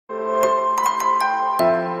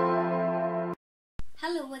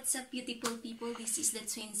Hello, what's up beautiful people? This is the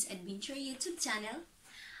Twins Adventure YouTube channel.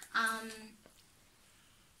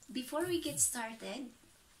 Before we get started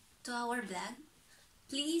to our vlog,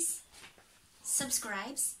 please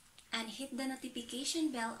subscribe and hit the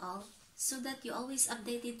notification bell all so that you always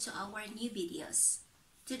updated to our new videos.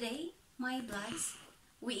 Today, my vlogs,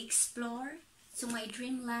 we explore to my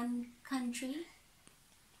dreamland country,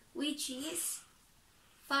 which is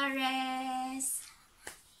Paris.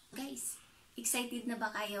 Guys, excited na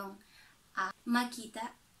ba kayong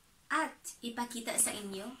makita at ipakita sa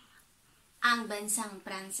inyo ang bansang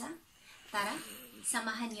Pransa? Tara,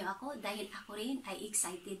 samahan niyo ako dahil ako rin ay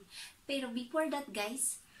excited. Pero before that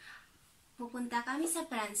guys, pupunta kami sa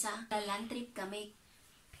Pransa. Land trip kami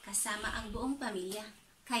kasama ang buong pamilya.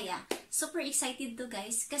 Kaya, super excited to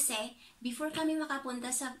guys kasi before kami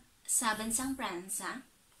makapunta sa bansang Pransa,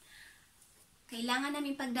 kailangan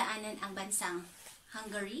namin pagdaanan ang bansang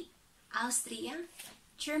Hungary, Austria,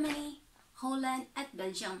 Germany, Holland, at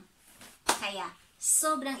Belgium. Kaya,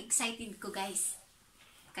 sobrang excited ko guys.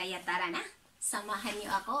 Kaya tara na, samahan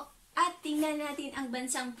niyo ako at tingnan natin ang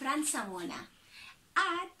bansang Pransa muna.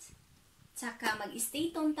 At, saka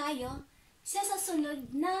mag-stay tuned tayo sa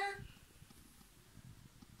susunod na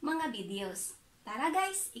mga videos. Tara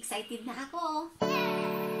guys, excited na ako.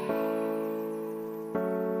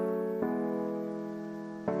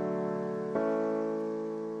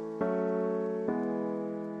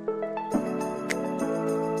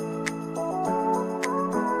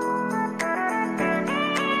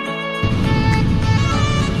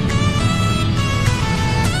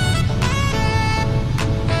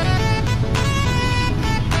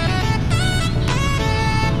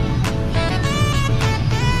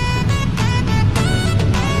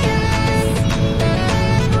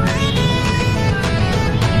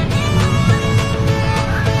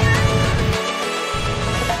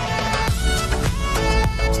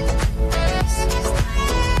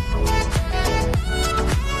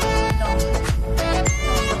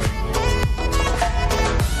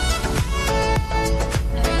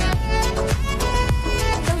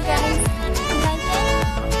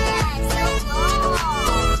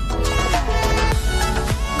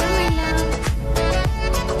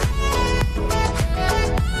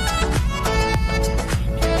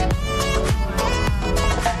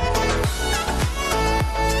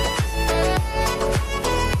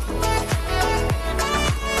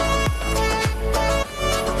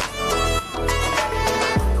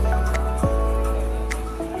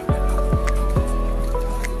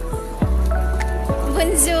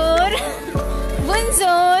 Bonjour.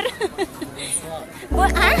 Bonjour.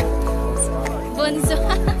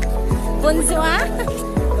 Bonjour. Bonjour.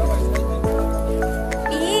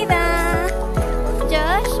 Ida.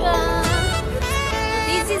 Joshua.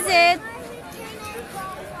 This is it.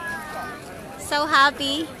 So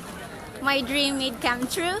happy. My dream made come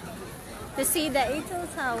true to see the Eiffel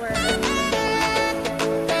Tower.